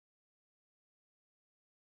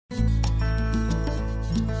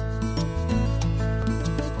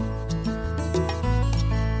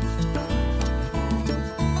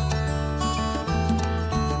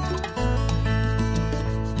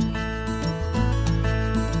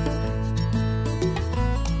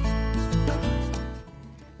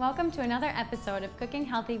Welcome to another episode of Cooking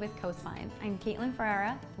Healthy with Coastline. I'm Katlynn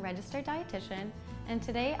Ferreira, registered dietitian, and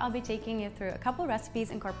today I'll be taking you through a couple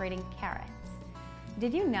recipes incorporating carrots.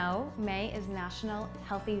 Did you know May is National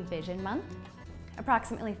Healthy Vision Month?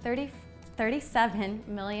 Approximately 37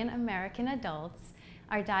 million American adults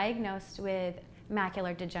are diagnosed with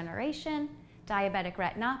macular degeneration, diabetic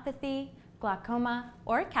retinopathy, glaucoma,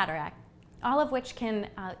 or cataract, all of which can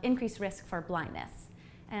increase risk for blindness.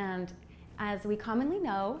 And as we commonly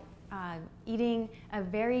know, eating a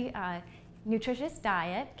very nutritious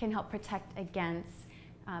diet can help protect against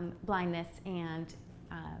blindness and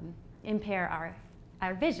impair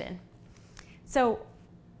our vision. So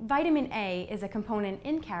vitamin A is a component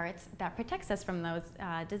in carrots that protects us from those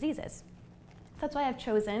diseases. That's why I've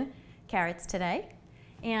chosen carrots today.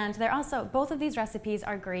 And they're also, both of these recipes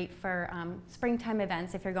are great for springtime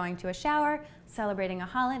events. If you're going to a shower, celebrating a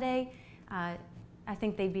holiday, I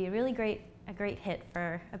think they'd be a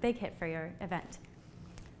big hit for your event.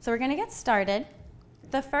 So we're going to get started.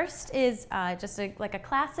 The first is just like a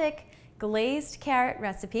classic glazed carrot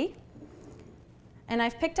recipe. And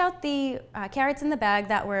I've picked out the carrots in the bag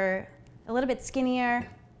that were a little bit skinnier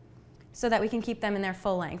so that we can keep them in their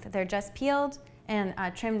full length. They're just peeled and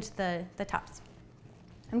trimmed the tops.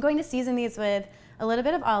 I'm going to season these with a little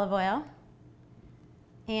bit of olive oil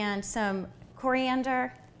and some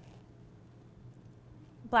coriander,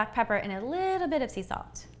 black pepper, and a little bit of sea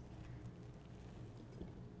salt.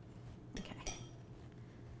 Okay.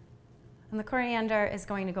 And the coriander is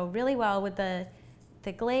going to go really well with the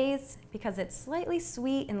glaze because it's slightly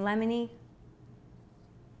sweet and lemony.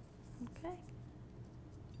 Okay.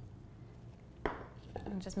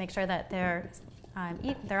 And just make sure that they're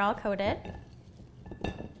all coated.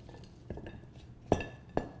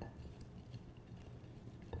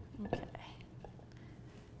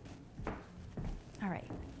 All right,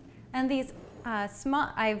 and these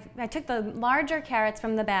I took the larger carrots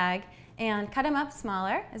from the bag and cut them up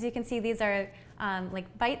smaller. As you can see, these are like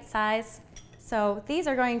bite size. So these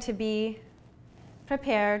are going to be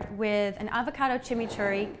prepared with an avocado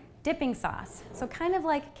chimichurri dipping sauce. So kind of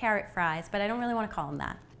like carrot fries, but I don't really want to call them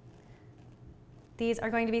that. These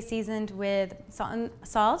are going to be seasoned with sea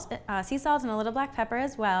salt and a little black pepper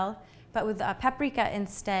as well, but with paprika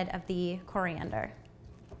instead of the coriander.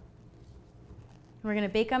 We're going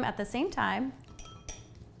to bake them at the same time.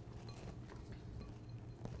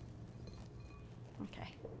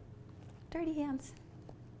 Okay. Dirty hands.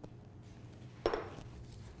 All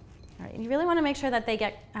right, and you really want to make sure that they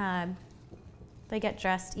get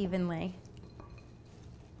dressed evenly.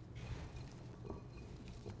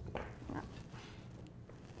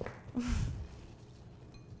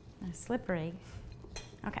 They're slippery.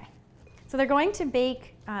 Okay. So they're going to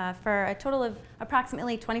bake for a total of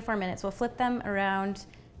approximately 24 minutes. We'll flip them around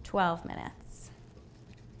 12 minutes.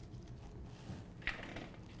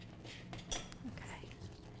 Okay.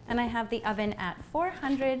 And I have the oven at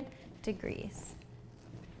 400 degrees.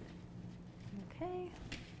 Okay.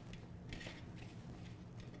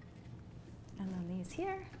 And then these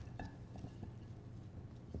here.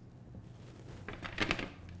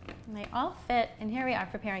 And they all fit, and here we are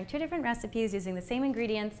preparing two different recipes using the same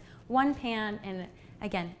ingredients, one pan, and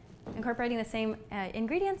again, incorporating the same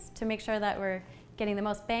ingredients to make sure that we're getting the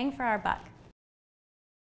most bang for our buck.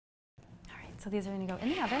 All right, so these are going to go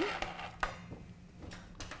in the oven.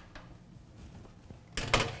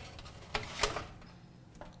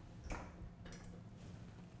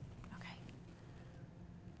 Okay.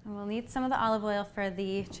 And we'll need some of the olive oil for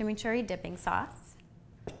the chimichurri dipping sauce.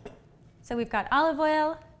 So we've got olive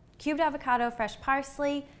oil, cubed avocado, fresh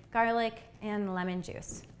parsley, garlic, and lemon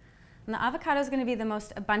juice. And the avocado is going to be the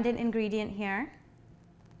most abundant ingredient here.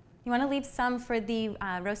 You want to leave some for the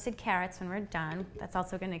roasted carrots when we're done. That's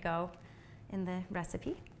also going to go in the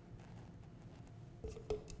recipe.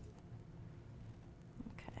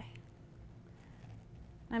 Okay.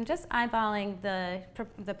 I'm just eyeballing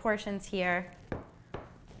the portions here.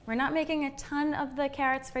 We're not making a ton of the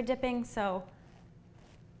carrots for dipping, so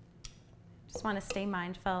just want to stay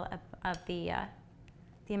mindful of the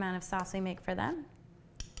amount of sauce we make for them.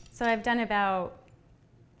 So I've done about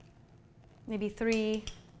maybe 3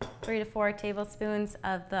 to 4 tablespoons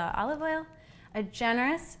of the olive oil, a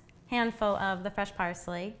generous handful of the fresh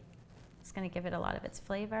parsley. It's going to give it a lot of its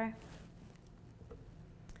flavor.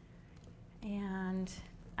 And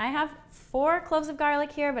I have 4 cloves of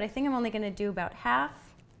garlic here, but I think I'm only going to do about half.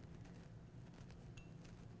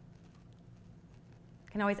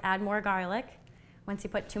 You can always add more garlic. Once you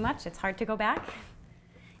put too much, it's hard to go back.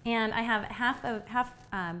 And I have half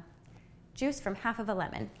juice from half of a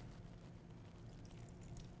lemon.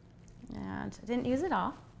 And I didn't use it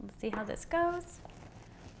all. Let's see how this goes.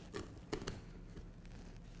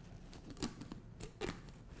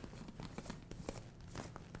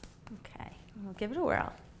 We'll give it a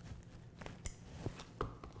whirl.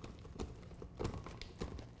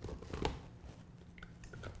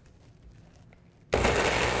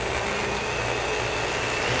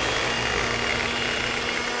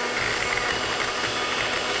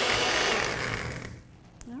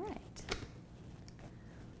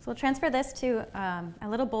 So we'll transfer this to a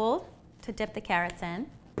little bowl to dip the carrots in.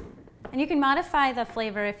 And you can modify the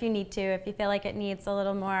flavor if you need to, if you feel like it needs a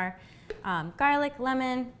little more garlic,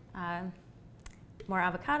 lemon, more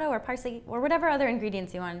avocado or parsley, or whatever other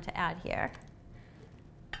ingredients you wanted to add here.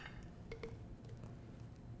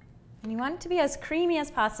 And you want it to be as creamy as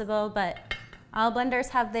possible, but all blenders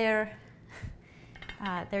have their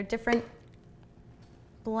different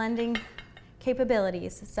blending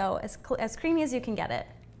capabilities. So as creamy as you can get it.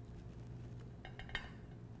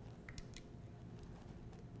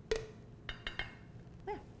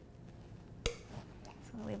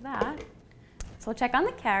 Leave that. So we'll check on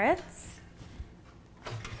the carrots.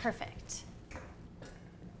 Perfect.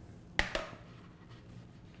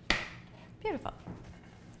 Beautiful.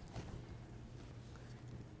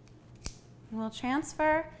 And we'll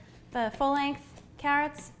transfer the full-length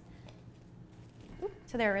carrots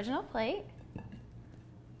to their original plate.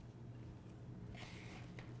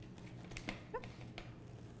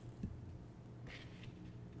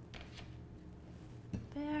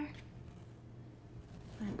 There.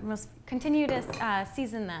 And we'll continue to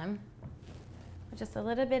season them with just a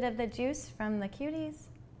little bit of the juice from the cuties.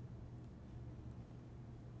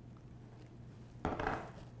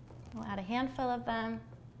 We'll add a handful of them.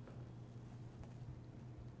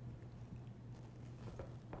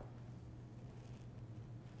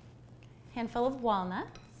 Handful of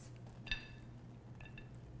walnuts.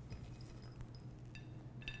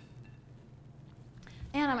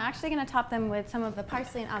 And I'm actually going to top them with some of the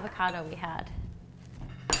parsley and avocado we had.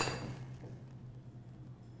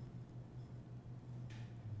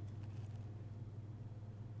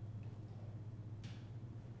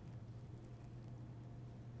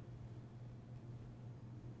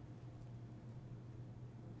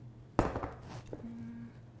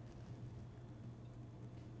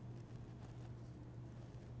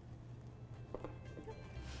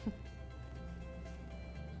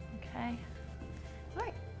 Okay. All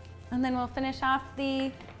right. And then we'll finish off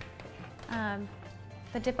the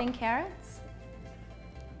dipping carrots.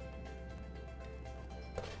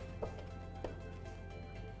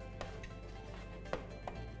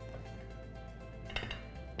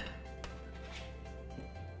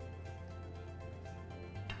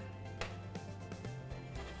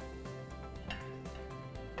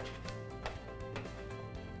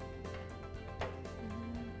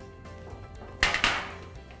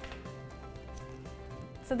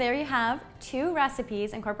 So there you have 2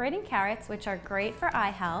 recipes incorporating carrots, which are great for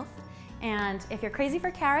eye health. And if you're crazy for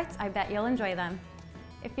carrots, I bet you'll enjoy them.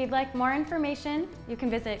 If you'd like more information, you can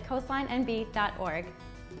visit coastlinenb.org.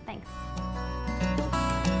 Thanks.